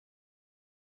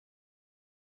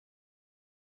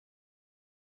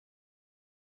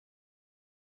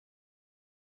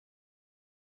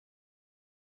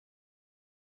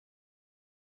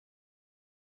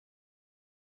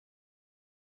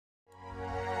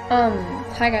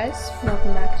Hi guys,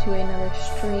 welcome back to another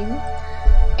stream,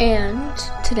 and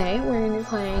today we're going to be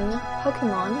playing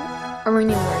Pokemon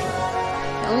Uranium version.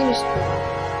 Now let me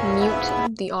just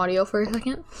mute the audio for a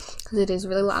second, because it is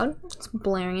really loud. It's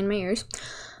blaring in my ears.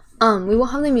 We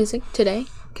won't have the music today,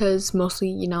 because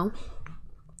mostly,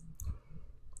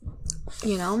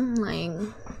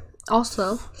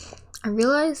 also, I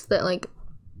realized that,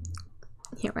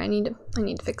 here, I need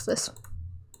to fix this.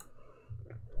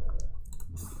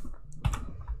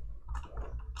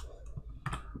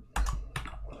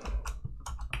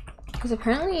 Because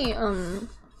apparently,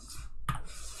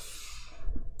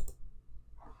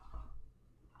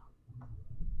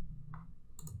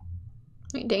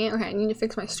 wait, dang it, okay, I need to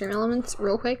fix my stream elements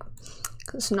real quick,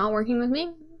 because it's not working with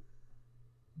me.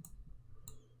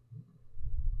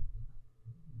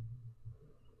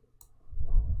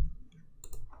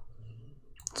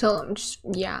 So,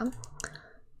 but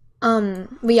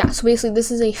yeah, so basically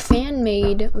this is a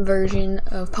fan-made version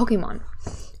of Pokemon.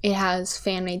 It has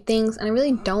fan-made things, and I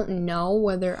really don't know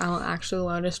whether I'll actually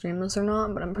allow to stream this or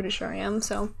not, but I'm pretty sure I am,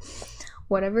 so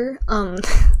whatever.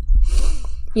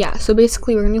 Yeah, so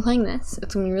basically we're gonna be playing this.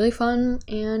 It's gonna be really fun,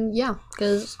 and yeah,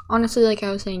 because honestly, like I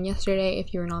was saying yesterday,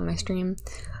 if you were not on my stream,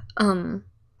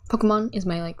 Pokemon is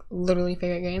my literally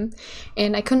favorite game,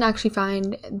 and I couldn't actually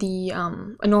find the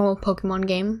a normal Pokemon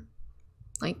game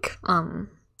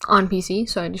on PC,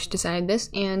 so I just decided this,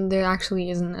 and there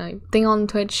actually isn't a thing on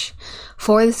Twitch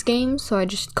for this game, so I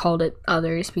just called it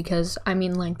Others, because I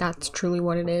mean, that's truly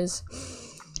what it is.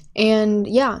 And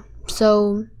yeah,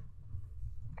 so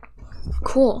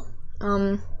cool.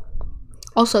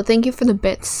 Also, thank you for the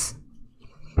bits.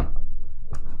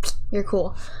 You're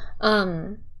cool.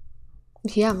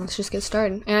 Yeah, let's just get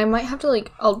started. And I might have to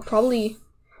I'll probably,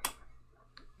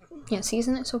 yeah, see,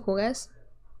 isn't it so cool, guys?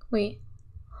 Wait,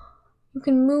 you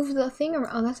can move the thing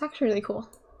around. Oh, that's actually really cool.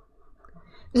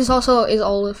 This also is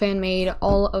all fan made.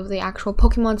 All of the actual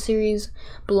Pokemon series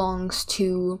belongs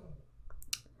to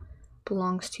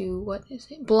what is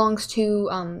it? Belongs to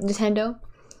Nintendo.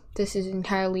 This is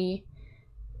entirely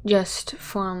just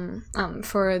from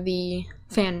for the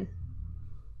fans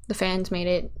made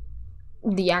it.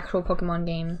 The actual Pokemon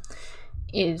game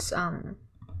is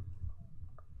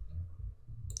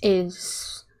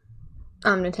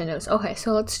Nintendo's. Okay,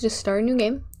 so let's just start a new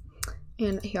game,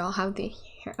 and here I'll have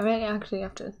I might actually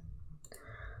have to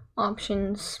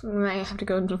options. We might have to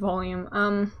go to volume.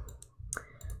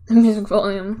 The music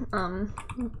volume.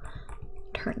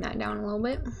 Turn that down a little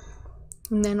bit,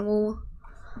 and then we'll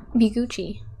be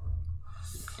Gucci.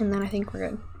 And then I think we're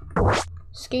good.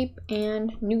 Escape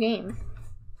and new game.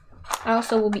 I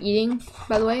also will be eating,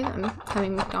 by the way. I'm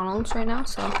having McDonald's right now,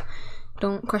 so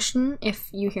don't question if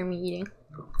you hear me eating.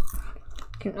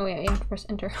 Oh yeah, you have to press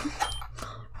enter.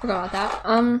 Forgot about that.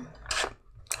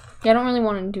 Yeah, I don't really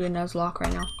want to do a Nuzlocke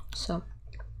right now, so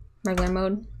regular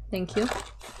mode, thank you.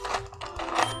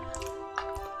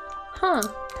 Huh,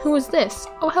 who is this?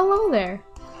 Oh, hello there.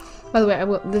 By the way,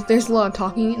 there's a lot of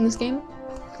talking in this game,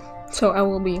 so I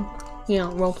will be,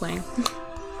 role-playing.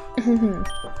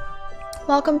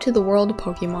 Welcome to the world of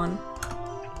Pokemon.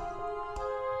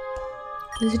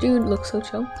 This dude looks so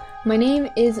chill. My name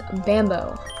is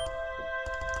Bambo.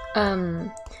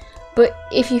 But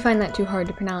if you find that too hard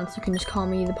to pronounce, you can just call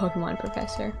me the Pokemon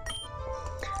Professor.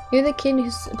 You're the kid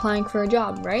who's applying for a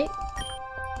job, right?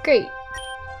 Great.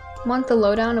 Want the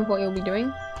lowdown of what you'll be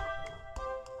doing?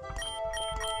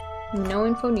 No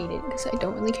info needed, because I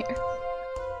don't really care.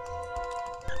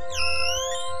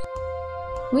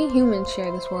 We humans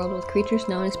share this world with creatures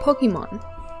known as Pokemon.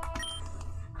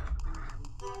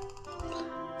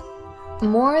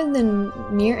 More than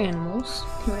mere animals.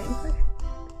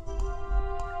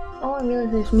 Oh, I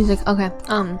realize there's music. Okay.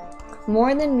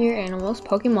 More than mere animals,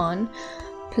 Pokemon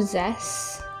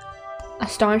possess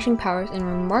astonishing powers and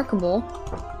remarkable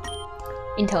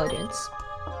intelligence.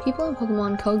 People and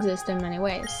Pokemon coexist in many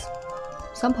ways.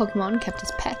 Some Pokemon kept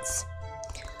as pets.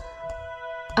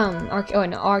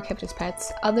 Are kept as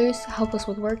pets. Others help us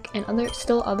with work, and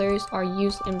others are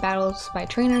used in battles by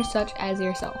trainers such as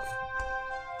yourself.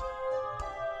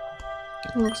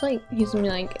 It looks like he's gonna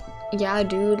be yeah,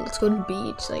 dude, let's go to the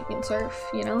beach, and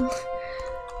surf,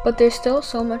 But there's still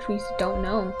so much we don't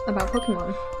know about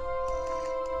Pokemon.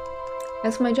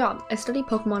 That's my job. I study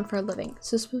Pokemon for a living.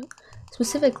 So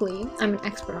specifically, I'm an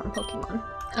expert on Pokemon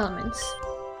elements.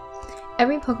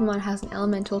 Every Pokemon has an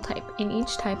elemental type, and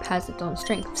each type has its own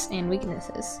strengths and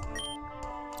weaknesses.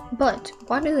 But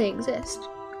why do they exist?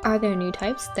 Are there new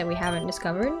types that we haven't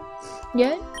discovered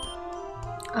yet?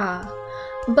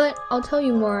 But I'll tell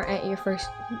you more at your first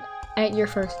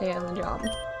day on the job.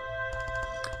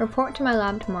 Report to my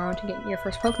lab tomorrow to get your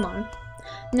first Pokemon.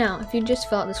 Now, if you just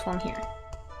fill out this form here.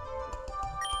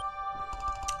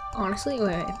 Honestly,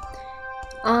 wait.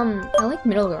 I like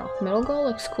Middle Girl. Middle Girl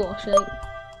looks cool. She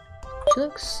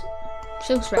looks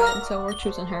rad, so we're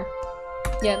choosing her.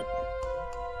 Yep.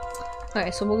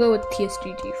 Alright, so we'll go with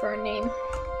TSGG for our name.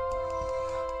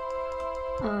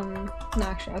 No,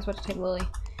 actually, I was about to type Lily.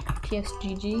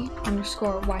 TSGG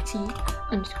 _YT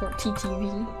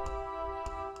 _TTV.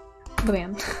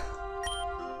 Bam.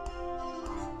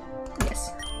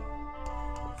 Yes.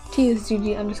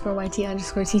 TSGG _YT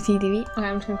 _TTV. Okay,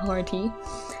 I'm just gonna call her T.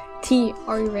 T,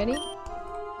 are you ready?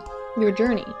 Your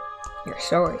journey, your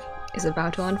story, is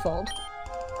about to unfold.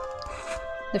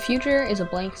 The future is a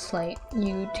blank slate.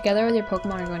 You, together with your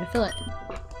Pokemon, are going to fill it.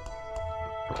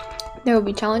 There will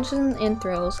be challenges and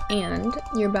thrills, and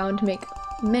you're bound to make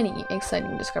many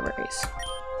exciting discoveries.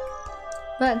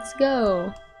 Let's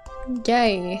go!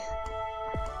 Yay!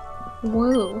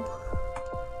 Whoa!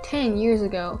 10 years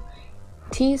ago,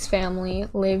 T's family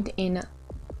lived in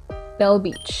Bell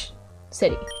Beach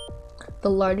City, the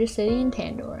largest city in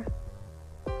Tandor.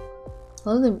 I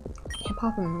love the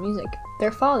hip-hop and music.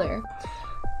 Their father,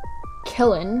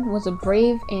 Killen, was a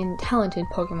brave and talented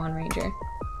Pokemon Ranger.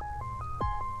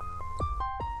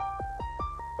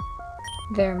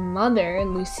 Their mother,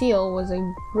 Lucille, was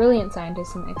a brilliant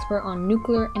scientist and expert on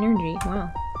nuclear energy. Wow.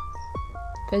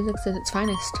 Physics at its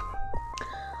finest.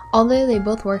 Although they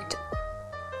both worked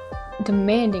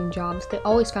demanding jobs, they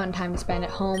always found time to spend at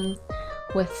home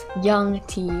with young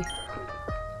T.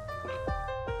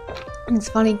 And it's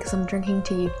funny because I'm drinking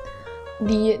tea.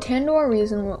 The Tandor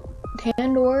region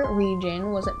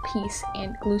was at peace,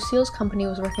 and Lucille's company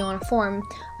was working on a form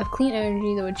of clean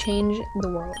energy that would change the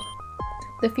world.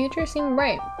 The future seemed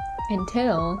bright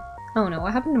until... oh no,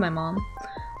 what happened to my mom?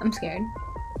 I'm scared.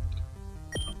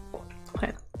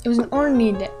 Okay. It was an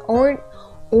ordinary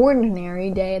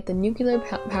day at the nuclear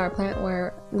power plant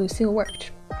where Lucille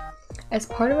worked. As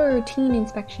part of a routine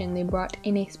inspection, they brought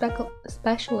in a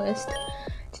specialist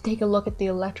to take a look at the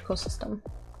electrical system.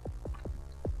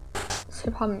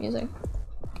 Hip-hop music.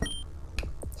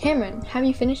 Cameron, have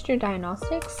you finished your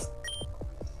diagnostics?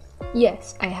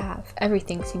 Yes, I have.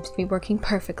 Everything seems to be working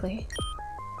perfectly.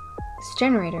 This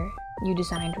generator you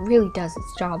designed really does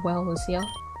its job well, Lucille.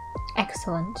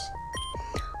 Excellent.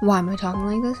 Why am I talking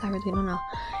like this? I really don't know.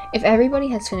 If everybody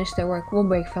has finished their work, we'll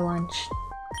break for lunch.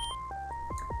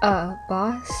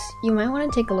 Boss, you might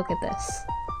want to take a look at this.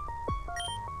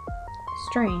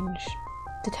 Strange.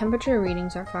 The temperature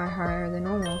readings are far higher than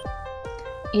normal.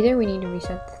 Either we need to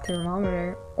reset the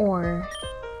thermometer, or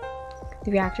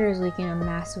the reactor is leaking a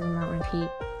massive amount of heat.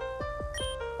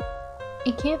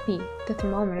 It can't be the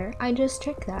thermometer. I just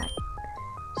checked that.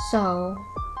 So...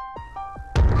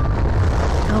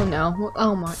 oh no.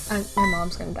 Oh my. My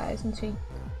mom's gonna die, isn't she?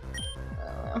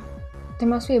 There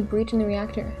must be a breach in the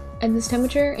reactor. At this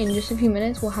temperature, in just a few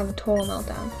minutes, we'll have a total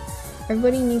meltdown.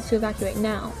 Everybody needs to evacuate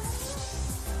now.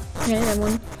 Okay,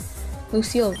 everyone.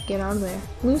 Lucille, get out of there.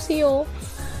 Lucille!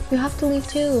 You have to leave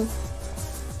too. ...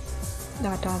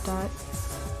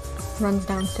 Runs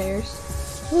downstairs.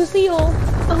 Lucille!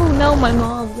 Oh no, my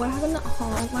mom. What happened to...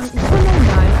 oh, my mom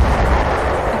died.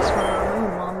 I swear,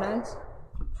 my mom dies.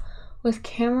 With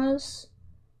Cameron's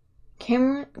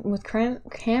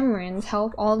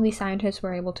help, all of these scientists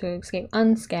were able to escape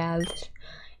unscathed,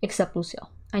 except Lucille.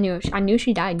 I knew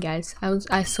she died, guys.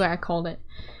 I swear I called it.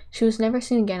 She was never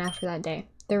seen again after that day.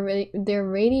 Their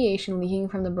radiation leaking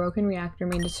from the broken reactor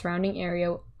made the surrounding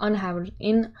area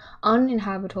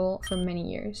uninhabitable for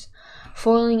many years,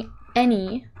 foiling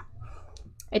any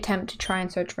attempt to try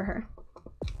and search for her.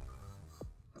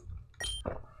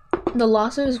 The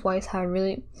loss of his wife had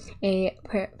really a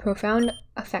profound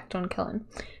effect on Killen.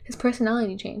 His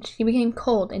personality changed. He became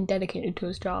cold and dedicated to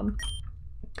his job.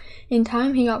 In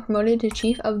time, he got promoted to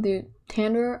chief of the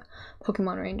Tandor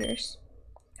Pokemon Rangers.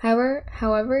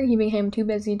 However, he became too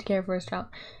busy to care for his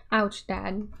job. Ouch,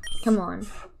 Dad. Come on.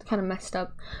 It's kind of messed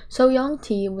up. So young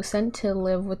T was sent to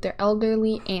live with their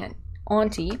elderly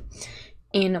auntie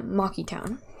in Monkey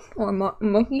Town. Or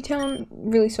Monkey Town.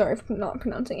 Really sorry for not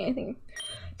pronouncing anything.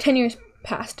 10 years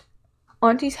passed.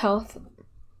 Auntie's health,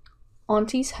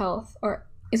 or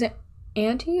is it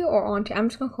Auntie or Auntie? I'm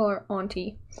just gonna call her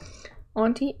Auntie.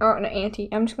 Auntie, or no, Auntie.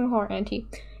 I'm just gonna call her Auntie.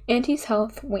 Auntie's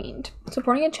health waned.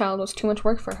 Supporting a child was too much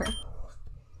work for her.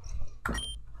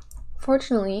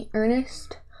 Fortunately,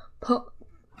 Ernest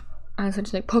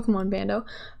Pokemon Bando,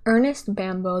 Ernest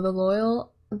Bambo, the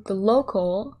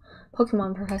local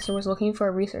Pokemon professor, was looking for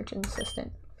a research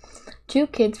assistant. 2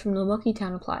 kids from the Monkey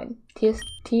Town applied, T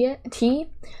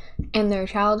and their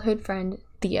childhood friend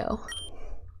Theo.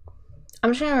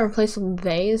 I'm just gonna replace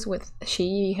theys with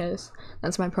she because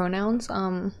that's my pronouns.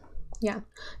 Yeah.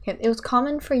 Okay. It was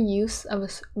common for youth of a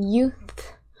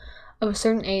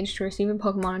certain age to receive a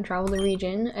Pokemon and travel the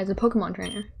region as a Pokemon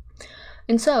trainer.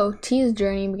 And so, T's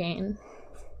journey began.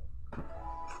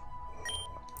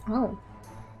 Oh.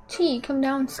 T, come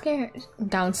downstairs.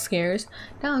 Downstairs?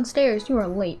 Downstairs, you are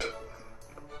late.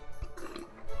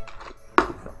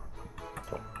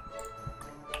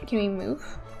 Can we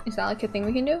move? Is that like a thing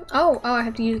we can do? Oh, I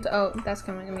have to use the, oh, that's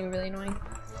gonna be really annoying.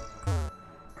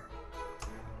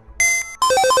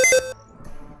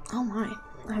 Oh my.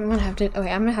 I'm gonna have to,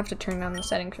 okay, I'm gonna have to turn down the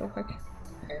settings real quick.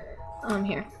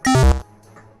 Here.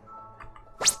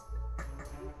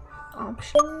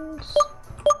 Options.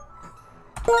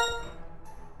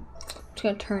 Just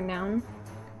gonna turn down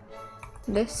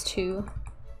this to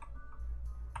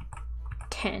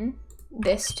 10,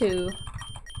 this to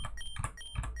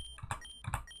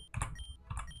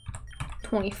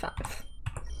 25.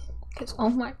 Cause oh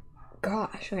my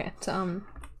gosh. Okay, so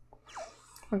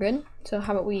we're good. So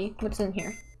how about what's in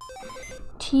here?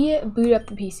 T, boot up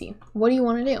the PC. What do you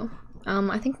want to do?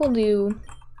 I think we'll do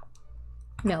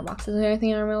mailbox. Is there anything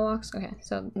in our mailbox? Okay,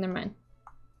 so never mind.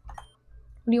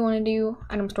 What do you want to do?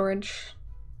 Item storage.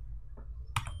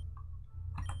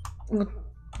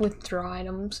 Withdraw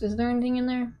items. Is there anything in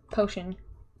there? Potion.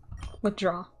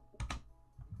 Withdraw.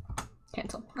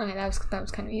 Cancel. Okay, that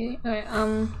was kind of easy. Okay,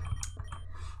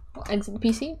 we'll exit the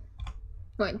PC.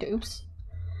 Wait, oops.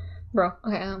 Bro,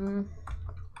 okay,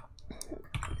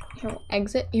 here, we'll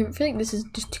exit. I feel like this is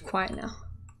just too quiet now.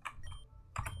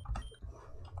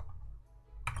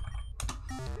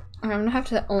 I'm gonna have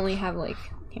to only have like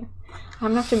here. I'm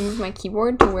gonna have to move my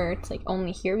keyboard to where it's like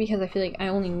only here because I feel like I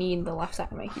only need the left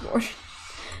side of my keyboard.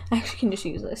 I actually can just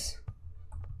use this.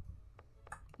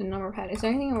 The number pad. Is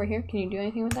there anything over here? Can you do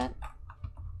anything with that?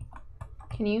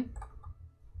 Can you?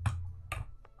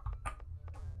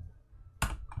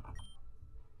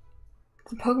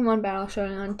 The Pokemon battle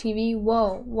showing on TV.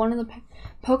 Whoa, one of the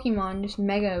Pokemon just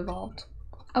mega evolved.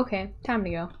 Okay, time to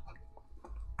go.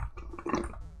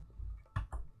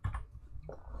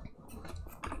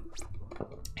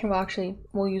 Here, well, actually,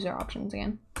 we'll use our options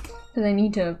again. Because I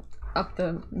need to up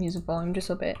the music volume just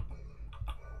a bit.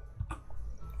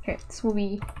 Okay, this will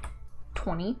be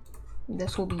 20.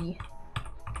 This will be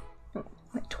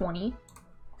 20.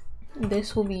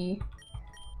 This will be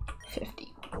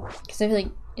 50. Because I feel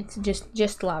like it's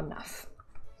just loud enough.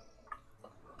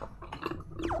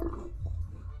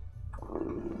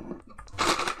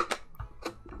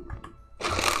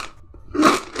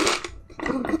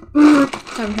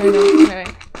 I'm turning on. Okay.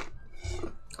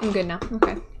 I'm good now.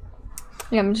 Okay.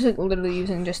 Yeah, I'm just like, literally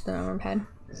using just the number pad.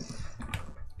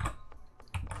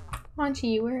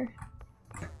 Monty, where?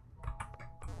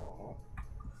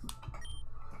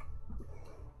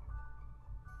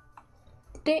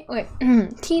 Wait,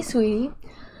 T, sweetie.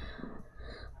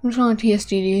 I'm just on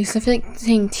TSGG because I feel like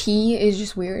saying T is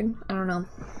just weird. I don't know.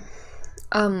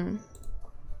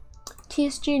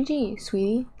 TSGG,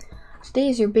 sweetie. Today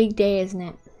is your big day, isn't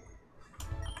it?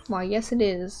 Why, yes it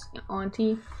is,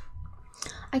 auntie.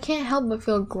 I can't help but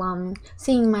feel glum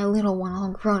seeing my little one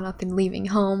all grown up and leaving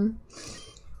home.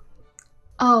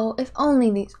 Oh, if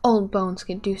only these old bones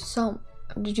could do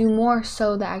more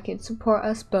so that I could support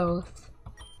us both.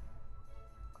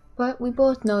 But we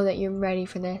both know that you're ready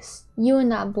for this. You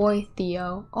and that boy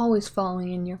Theo, always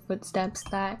following in your footsteps.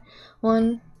 That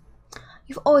one,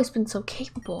 you've always been so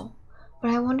capable.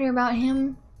 But I wonder about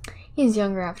him. He's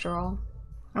younger after all.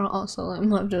 Also,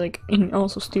 I'm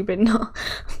also stupid. No,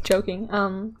 I'm joking.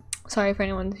 Sorry for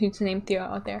anyone who's named Theo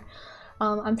out there.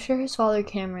 I'm sure his father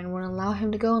Cameron wouldn't allow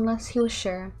him to go unless he was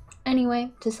sure.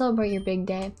 Anyway, to celebrate your big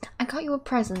day, I got you a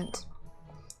present.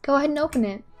 Go ahead and open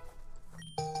it.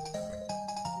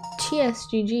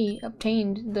 TSGG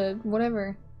obtained the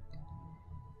whatever.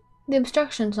 The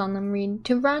instructions on them read,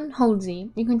 to run, hold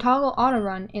Z. You can toggle auto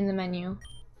run in the menu.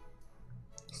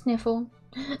 Sniffle.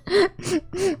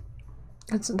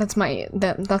 That's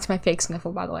my fake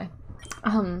sniffle, by the way.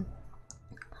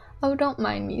 Oh, don't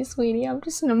mind me, sweetie. I'm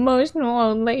just an emotional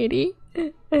old lady.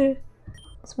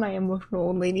 It's my emotional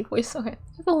old lady voice. Okay.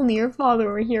 If only your father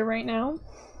were here right now.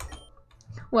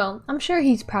 Well, I'm sure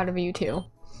he's proud of you too.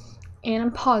 And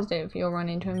I'm positive you'll run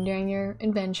into him during your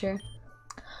adventure.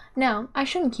 Now, I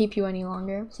shouldn't keep you any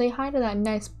longer. Say hi to that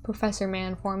nice professor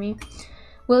man for me.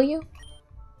 Will you?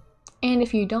 And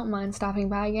if you don't mind stopping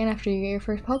by again after you get your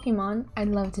first Pokemon, I'd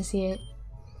love to see it.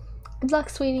 Good luck,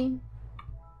 sweetie.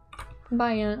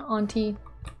 Bye, Auntie,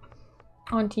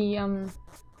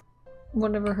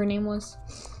 whatever her name was.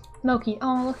 Milky.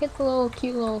 Oh, look at the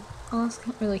cute little, oh, that's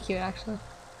really cute, actually.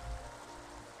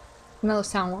 No, the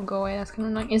sound won't go away. That's kind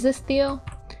of annoying. Is this Theo?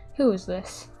 Who is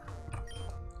this?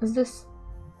 Is this...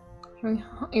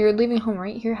 You're leaving home,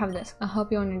 right? Here, have this. I'll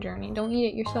help you on your journey. Don't eat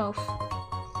it yourself.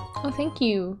 Oh, thank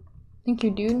you. Thank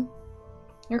you, dude.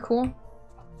 You're cool.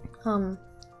 Am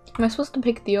I supposed to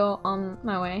pick Theo on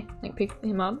my way? Like, pick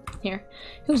him up? Here.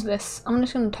 Who's this? I'm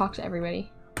just gonna talk to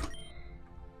everybody.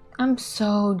 I'm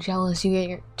so jealous you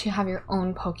get to have your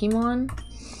own Pokemon.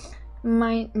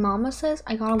 My mama says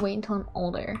I gotta wait until I'm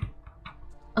older.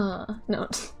 No.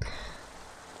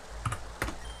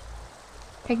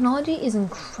 Technology is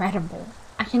incredible.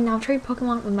 I can now trade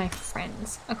Pokemon with my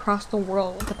friends across the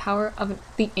world with the power of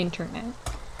the internet.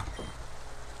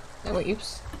 Oh, wait,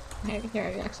 oops. Here,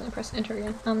 I accidentally pressed enter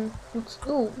again. What's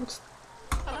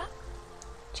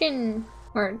Chin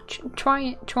or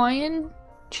Chin?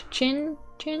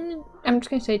 I'm just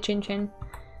gonna say Chin.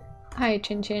 Hi,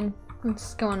 Chin.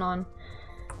 What's going on?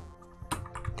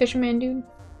 Fisherman dude?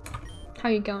 How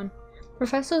you going?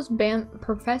 Professor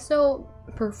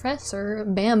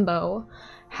Bambo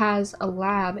has a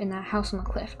lab in that house on the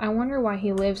cliff. I wonder why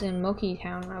he lives in Moki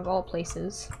Town of all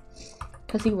places.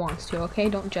 Because he wants to, okay?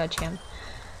 Don't judge him.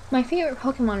 My favorite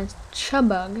Pokemon is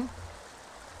Chubug.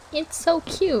 It's so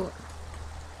cute.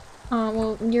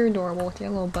 Well, you're adorable with your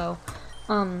little bow.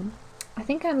 I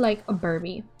think I like a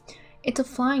Burby. It's a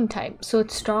flying type, so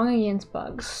it's strong against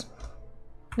bugs.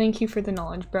 Thank you for the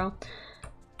knowledge, bro.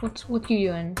 What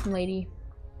you doing, lady?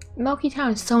 Milky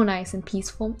Town is so nice and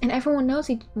peaceful, and everyone knows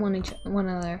one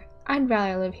another. I'd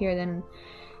rather live here than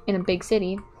in a big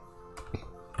city.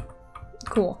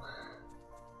 Cool.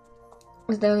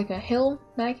 Is there like a hill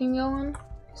that I can go on?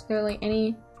 Is there like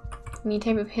any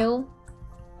type of hill?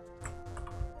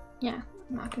 Yeah,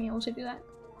 I'm not gonna be able to do that.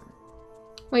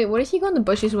 Wait, what if he go in the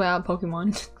bushes without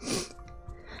Pokemon?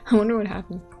 I wonder what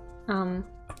happened.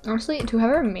 Honestly, to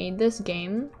whoever made this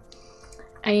game,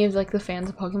 any of like the fans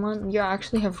of Pokemon, you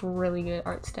actually have really good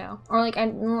art style. Or like,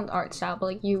 not art style, but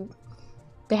like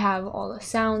they have all the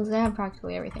sounds, they have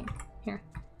practically everything. Here,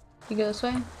 you go this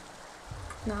way?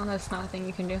 No, that's not a thing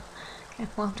you can do. Okay,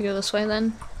 we'll have to go this way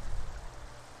then.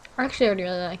 Actually, I already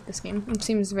really like this game. It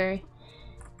seems very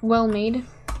well made.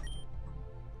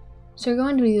 So you're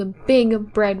going to be the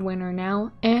big breadwinner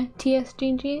now,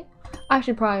 TSGG? I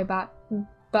should probably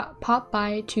pop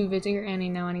by to visit your Annie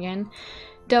now and again.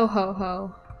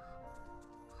 Do-ho-ho.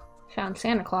 Found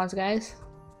Santa Claus, guys.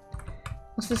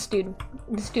 What's this dude?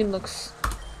 This dude looks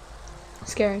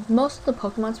scary. Most of the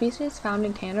Pokemon species found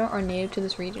in Canada are native to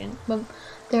this region, but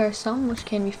there are some which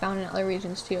can be found in other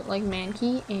regions too, like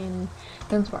Mankey and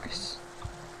Dunsparce.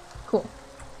 Cool.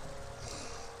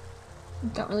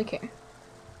 Don't really care.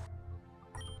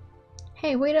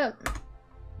 Hey, wait up!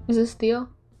 Is this Theo?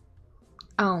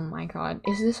 Oh my god,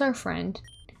 is this our friend?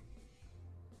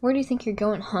 Where do you think you're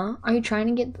going, huh? Are you trying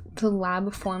to get to the lab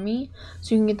before me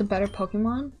so you can get the better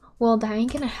Pokemon? Well, that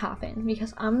ain't gonna happen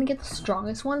because I'm gonna get the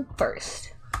strongest one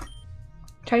first.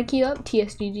 Try to keep up,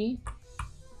 TSGG.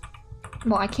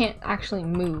 Well, I can't actually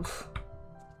move.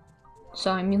 So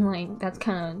I mean, like, that's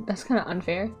kind of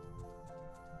unfair.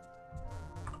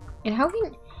 And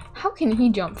how can he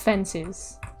jump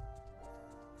fences?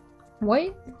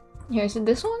 What? Here, is it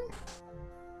this one?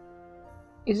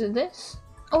 Is it this?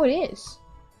 Oh, it is.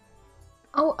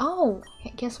 Oh,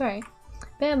 guess right.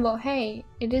 Bambo, hey,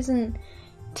 it isn't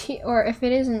if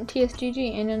it isn't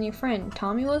TSGG and then your friend,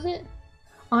 Tommy, was it?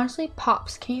 Honestly,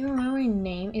 Pops, can't you remember your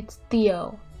name? It's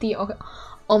Theo. Okay.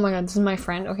 Oh my god, this is my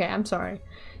friend. Okay, I'm sorry.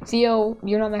 Theo,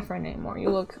 you're not my friend anymore. You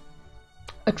look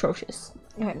atrocious.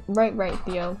 Okay, right,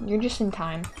 Theo. You're just in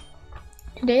time.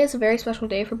 Today is a very special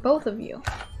day for both of you.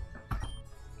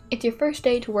 It's your first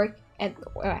day to work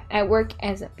at work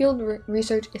as a field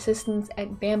research assistant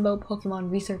at Bambo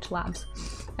Pokemon Research Labs.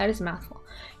 That is a mouthful.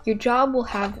 Your job will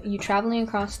have you traveling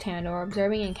across Canada or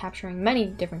observing and capturing many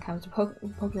different kinds of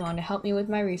Pokemon to help me with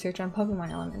my research on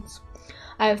Pokemon elements.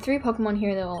 I have 3 Pokemon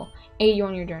here that will aid you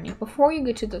on your journey. Before you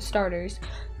get to the starters,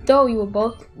 though, you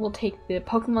will take the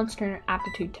Pokemon Trainer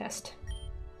Aptitude Test.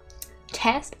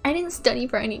 Test? I didn't study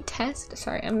for any test.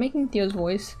 Sorry, I'm making Theo's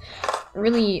voice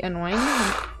really annoying,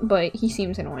 but he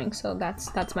seems annoying, so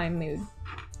that's my mood.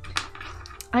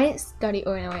 I didn't study.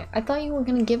 Oh wait, I thought you were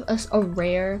gonna give us a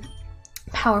rare,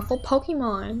 powerful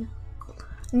Pokemon.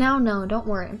 No, don't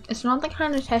worry. It's not the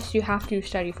kind of test you have to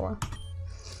study for.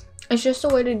 It's just a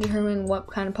way to determine what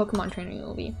kind of Pokemon trainer you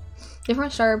will be.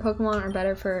 Different starter Pokemon are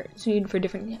better suited for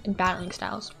different battling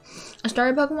styles. A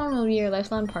starter Pokemon will be your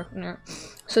lifelong partner,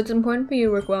 so it's important for you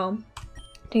to work well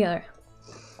together.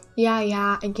 Yeah,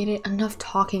 I get it. Enough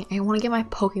talking. I want to get my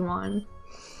Pokemon.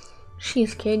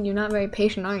 Jeez, kid, you're not very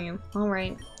patient, are you?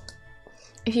 Alright.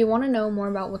 If you want to know more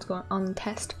about what's going on in the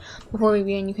test before we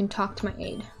begin, you can talk to my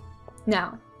aide.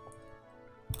 Now,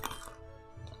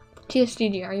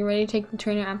 TSGG, are you ready to take the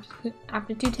trainer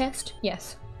aptitude test?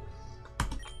 Yes.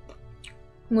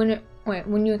 When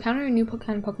you encounter a new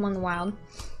kind of Pokemon in the wild,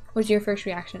 what's your first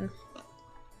reaction?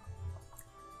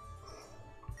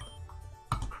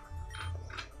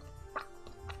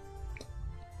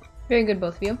 Very good,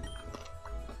 both of you.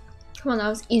 Come on, that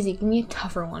was easy. Give me a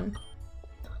tougher one.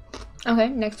 Okay,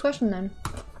 next question then.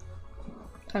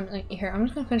 Here, I'm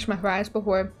just gonna finish my fries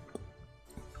before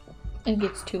it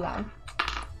gets too loud.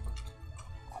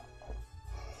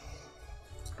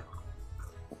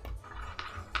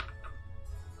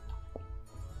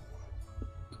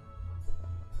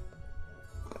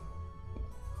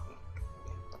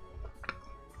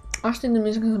 Honestly, the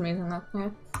music is amazing though.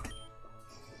 Okay.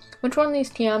 Which one of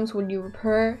these TMs would you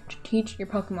prefer to teach your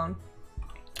Pokemon?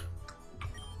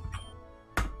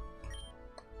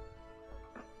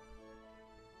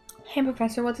 Hey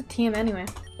Professor, what's a TM anyway?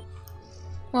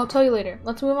 Well, I'll tell you later.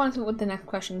 Let's move on with the next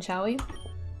question, shall we?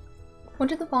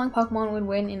 Which of the following Pokemon would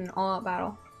win in an all-out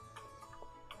battle?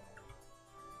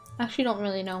 I actually don't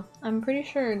really know. I'm pretty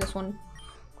sure this one.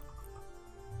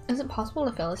 Is it possible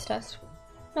to fail this test?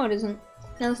 No, it isn't.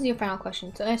 Now this is your final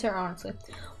question, so answer honestly.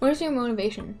 What is your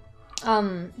motivation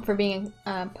for being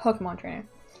a Pokemon trainer?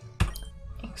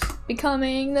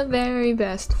 Becoming the very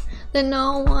best that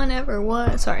no one ever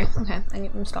was. Sorry, okay, I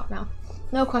need to stop now.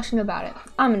 No question about it.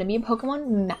 I'm gonna be a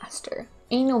Pokemon master.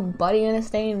 Ain't nobody gonna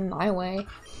stay in my way.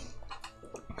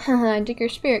 I dig your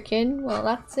spirit, kid. Well,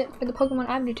 that's it for the Pokemon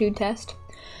aptitude test.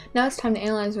 Now it's time to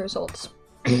analyze the results.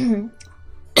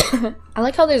 I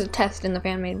like how there's a test in the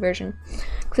fan-made version,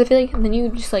 because I feel like then you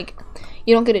just like,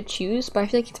 you don't get to choose, but I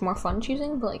feel like it's more fun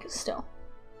choosing, but like still.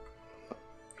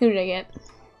 Who did I get?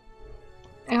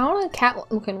 I want a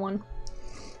cat-looking one.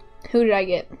 Who did I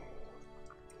get?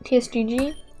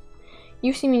 TSGG?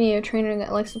 You seem to need a trainer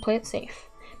that likes to play it safe.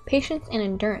 Patience and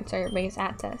endurance are your biggest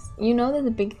assets. You know that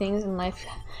the big things in life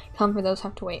come for those who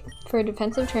have to wait. For a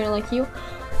defensive trainer like you,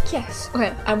 yes.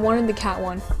 Okay, I wanted the cat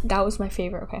one. That was my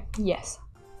favorite. Okay, yes.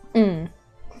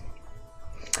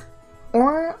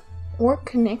 Or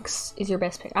Orcanix is your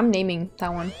best pick. I'm naming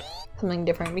that one something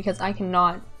different because I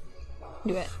cannot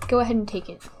do it. Go ahead and take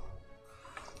it.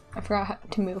 I forgot how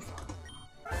to move.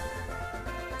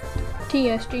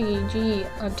 TSGG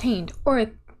obtained.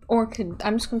 Orchid.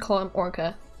 I'm just gonna call him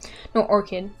Orca. No,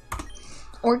 Orchid.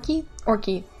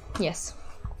 Orky? Yes.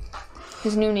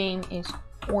 His new name is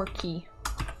Orky.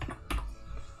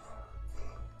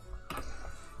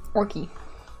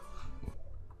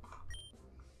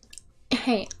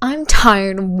 Hey, I'm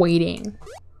tired of waiting.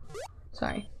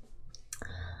 Sorry.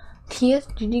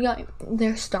 TSGG got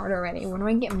their start already. When do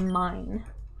I get mine?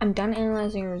 I'm done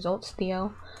analyzing your results,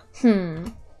 Theo.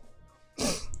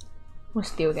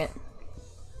 What's Theo get?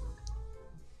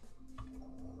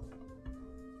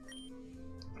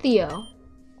 Theo.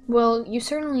 Well, you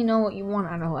certainly know what you want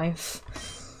out of life.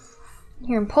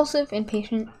 You're impulsive,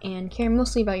 impatient, and care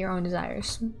mostly about your own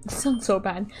desires. This sounds so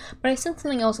bad, but I sense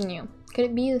something else in you. Could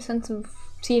it be the sense of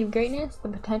seed of greatness, the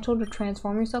potential to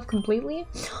transform yourself completely?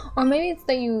 Or maybe it's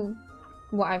that you...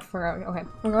 Well, I forgot. Okay.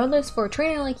 Regardless, for a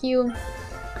trainer like you,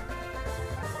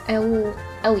 Ellie.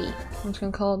 I'm just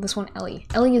gonna call this one Ellie.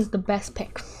 Ellie is the best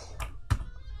pick.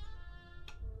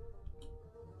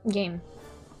 Game.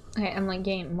 Okay, I'm like,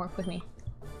 game, work with me.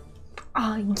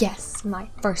 Ah, yes, my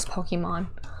first Pokemon.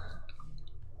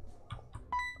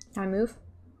 Can I move?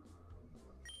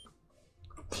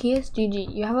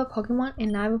 TSGG, you have a Pokemon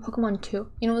and I have a Pokemon too.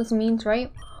 You know what this means,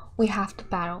 right? We have to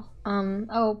battle.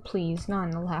 Oh please, not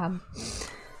in the lab.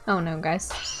 Oh no, guys.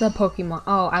 The Pokemon.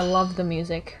 Oh, I love the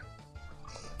music.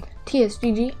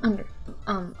 TSGG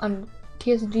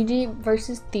TSGG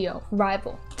versus Theo.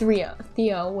 Rival.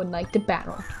 Theo would like to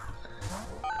battle.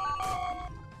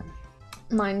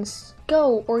 Mine's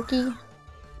go, Orky.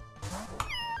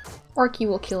 Orky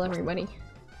will kill everybody.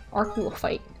 Orky will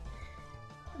fight.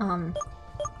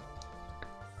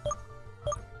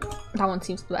 That one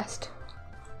seems the best.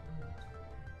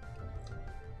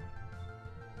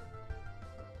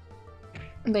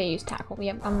 They use tackle.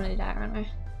 Yep, I'm gonna die, aren't I?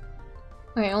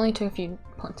 Okay, I only took a few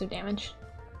points of damage.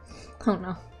 Oh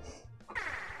no.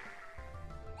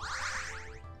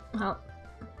 Oh.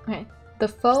 Okay. The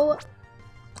foe.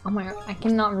 Oh my god, I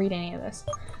cannot read any of this.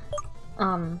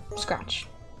 Scratch.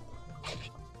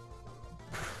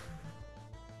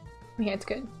 Okay, it's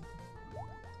good.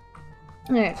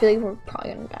 Okay, I feel like we're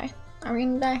probably gonna die. Are we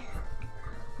gonna die?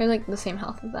 We're like the same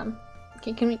health as them.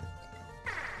 Okay, can we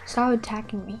stop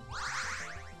attacking me?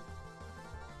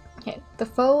 Okay, the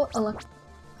foe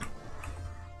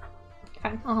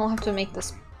Okay, I'll have to make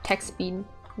this text speed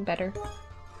better.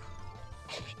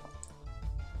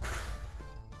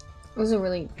 This is a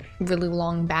really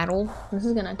long battle. This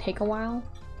is gonna take a while.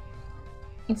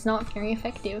 It's not very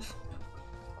effective.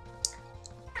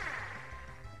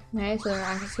 Nice, so their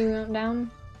accuracy went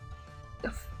down.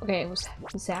 Okay, it was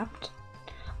zapped.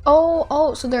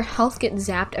 Oh, so their health gets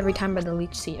zapped every time by the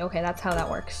leech seed. Okay, that's how that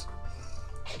works.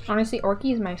 Honestly,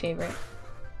 Orky is my favorite.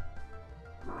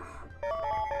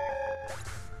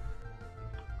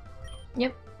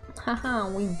 Yep. Haha,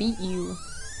 we beat you.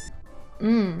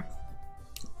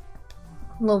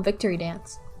 Little victory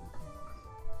dance.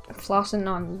 Flossing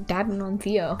on dabbing on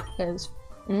Theo. Cause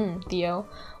Theo.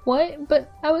 What?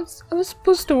 But I was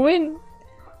supposed to win.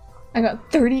 I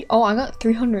got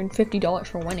 $350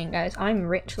 for winning, guys. I'm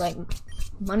rich, like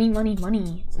money.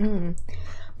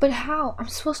 But how? I'm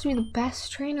supposed to be the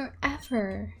best trainer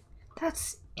ever.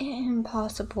 That's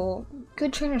impossible.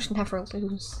 Good trainers never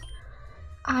lose.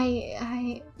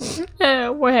 Okay,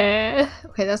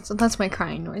 that's my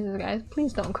crying noises, guys.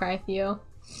 Please don't cry, Theo.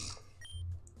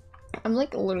 I'm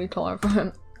like literally taller from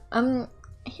him.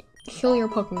 Heal your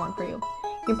Pokemon for you.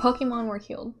 Your Pokemon were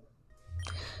healed.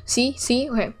 See?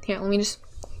 Okay, here, let me just...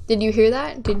 Did you hear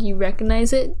that? Did you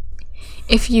recognize it?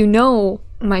 If you know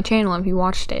my channel, if you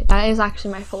watched it, that is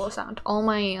actually my follow sound. All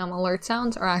my alert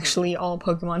sounds are actually all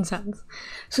Pokemon sounds.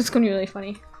 So it's gonna be really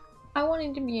funny. I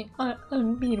wanted to be an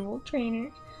unbeatable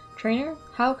trainer. Trainer?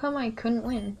 How come I couldn't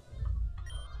win?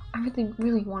 I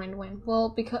really wanted to win. Well,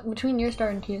 because between your star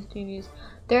and TSGG's,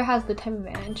 there has the type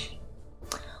advantage.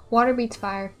 Water beats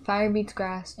fire, fire beats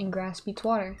grass, and grass beats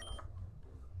water.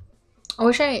 I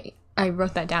wish I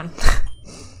wrote that down.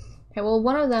 Okay, well,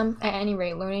 one of them, at any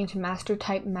rate, learning to master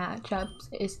type matchups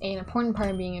is an important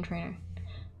part of being a trainer.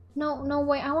 No,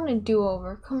 wait, I want a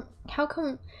do-over. How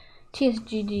come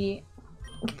TSGG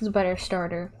gets a better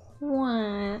starter?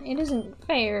 What? It isn't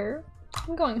fair.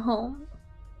 I'm going home.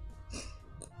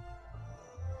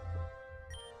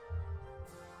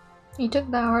 He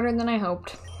took that harder than I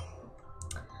hoped.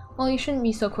 Well, you shouldn't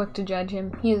be so quick to judge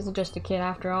him. He is just a kid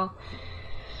after all.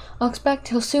 I'll expect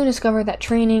he'll soon discover that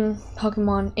training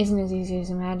Pokemon isn't as easy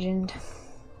as imagined.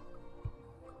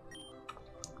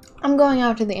 I'm going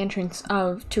out to the entrance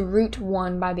to Route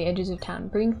 1 by the edges of town.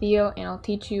 Bring Theo and I'll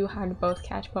teach you how to both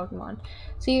catch Pokemon.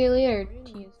 See you later,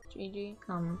 TSGG.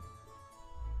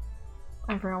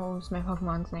 I forgot what was my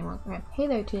Pokemon's name was. Okay. Hey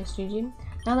there, TSGG.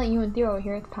 Now that you and Theo are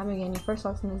here, it's time to begin your first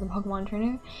lesson as a Pokemon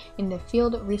trainer in the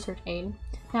Field Research Aid.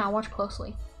 Now, watch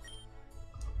closely.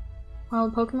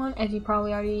 Wild Pokemon, as you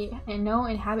probably already know,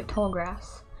 inhabit tall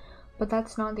grass. But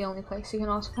that's not the only place. You can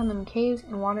also find them in caves,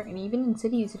 in water, and even in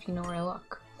cities if you know where to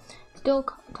look. Still,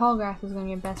 tall grass is going to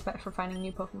be your best bet for finding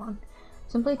new Pokemon.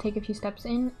 Simply take a few steps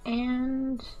in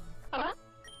and...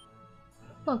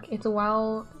 Look, it's a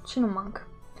wild Chinomunk.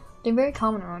 They're very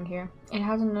common around here. It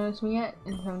hasn't noticed me yet,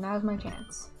 and so now's my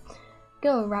chance.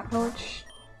 Go, Raptorch.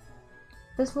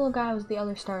 This little guy was the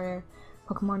other starter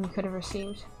Pokemon you could have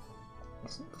received.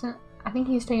 I think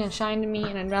he's taking a shine to me,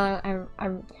 and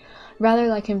I'd rather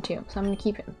like him too, so I'm gonna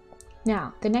keep him.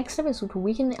 Now, the next step is to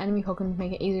weaken the enemy Pokemon to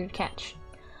make it easier to catch.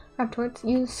 Raptorch,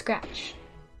 use Scratch.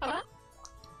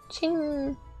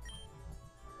 Ching!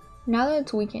 Now that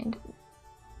it's weakened,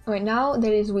 now that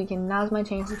it is weakened, now's my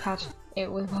chance to catch it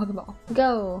with a Pokeball.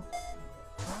 Go!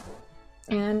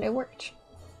 And it worked.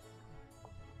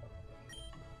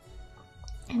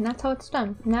 And that's how it's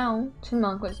done. Now,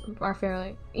 Chinomunk are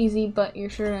fairly easy, but you're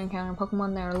sure to encounter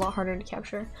Pokemon that are a lot harder to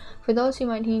capture. For those who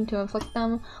might need to inflict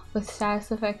them with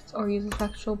status effects or use a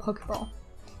special Pokeball.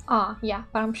 Ah, yeah,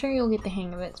 but I'm sure you'll get the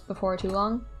hang of it before too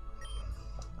long.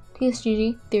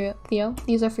 TSGG, Theo,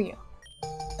 these are for you.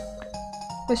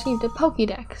 Received a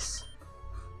Pokédex.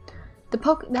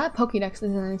 That Pokédex is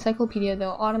an encyclopedia that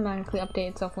will automatically update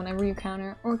itself whenever you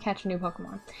encounter or catch a new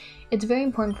Pokemon. It's very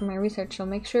important for my research, so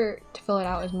make sure to fill it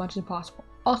out as much as possible.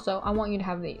 Also, I want you to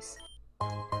have these.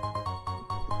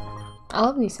 I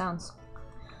love these sounds.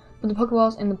 Put the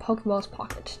Pokeballs in the Pokeball's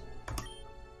pocket.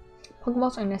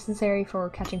 Pokeballs are necessary for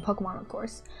catching Pokemon, of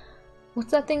course.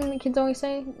 What's that thing the kids always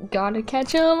say? Gotta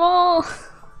catch 'em all!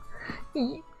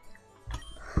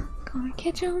 Gotta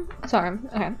catch 'em. Sorry,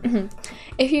 okay.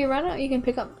 If you run out, you can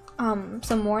pick up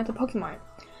some more at the Pokemon.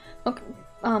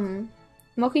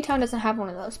 Moki Town doesn't have one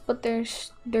of those, but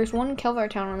there's one in Kelvar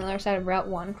Town on the other side of Route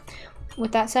 1.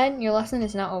 With that said, your lesson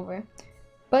is not over.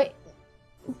 But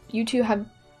you two have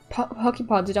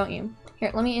Pokepods, don't you?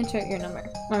 Here, let me insert your number.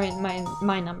 I mean,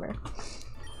 my number.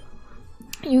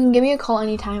 You can give me a call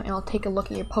anytime and I'll take a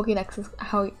look at your Pokédex,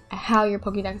 how your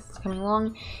Pokédex is coming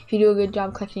along. If you do a good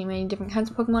job collecting many different kinds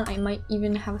of Pokemon, I might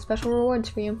even have special rewards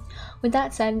for you. With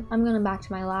that said, I'm going back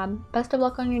to my lab. Best of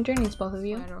luck on your journeys, both of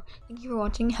you. Thank you for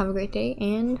watching, have a great day,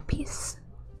 and peace.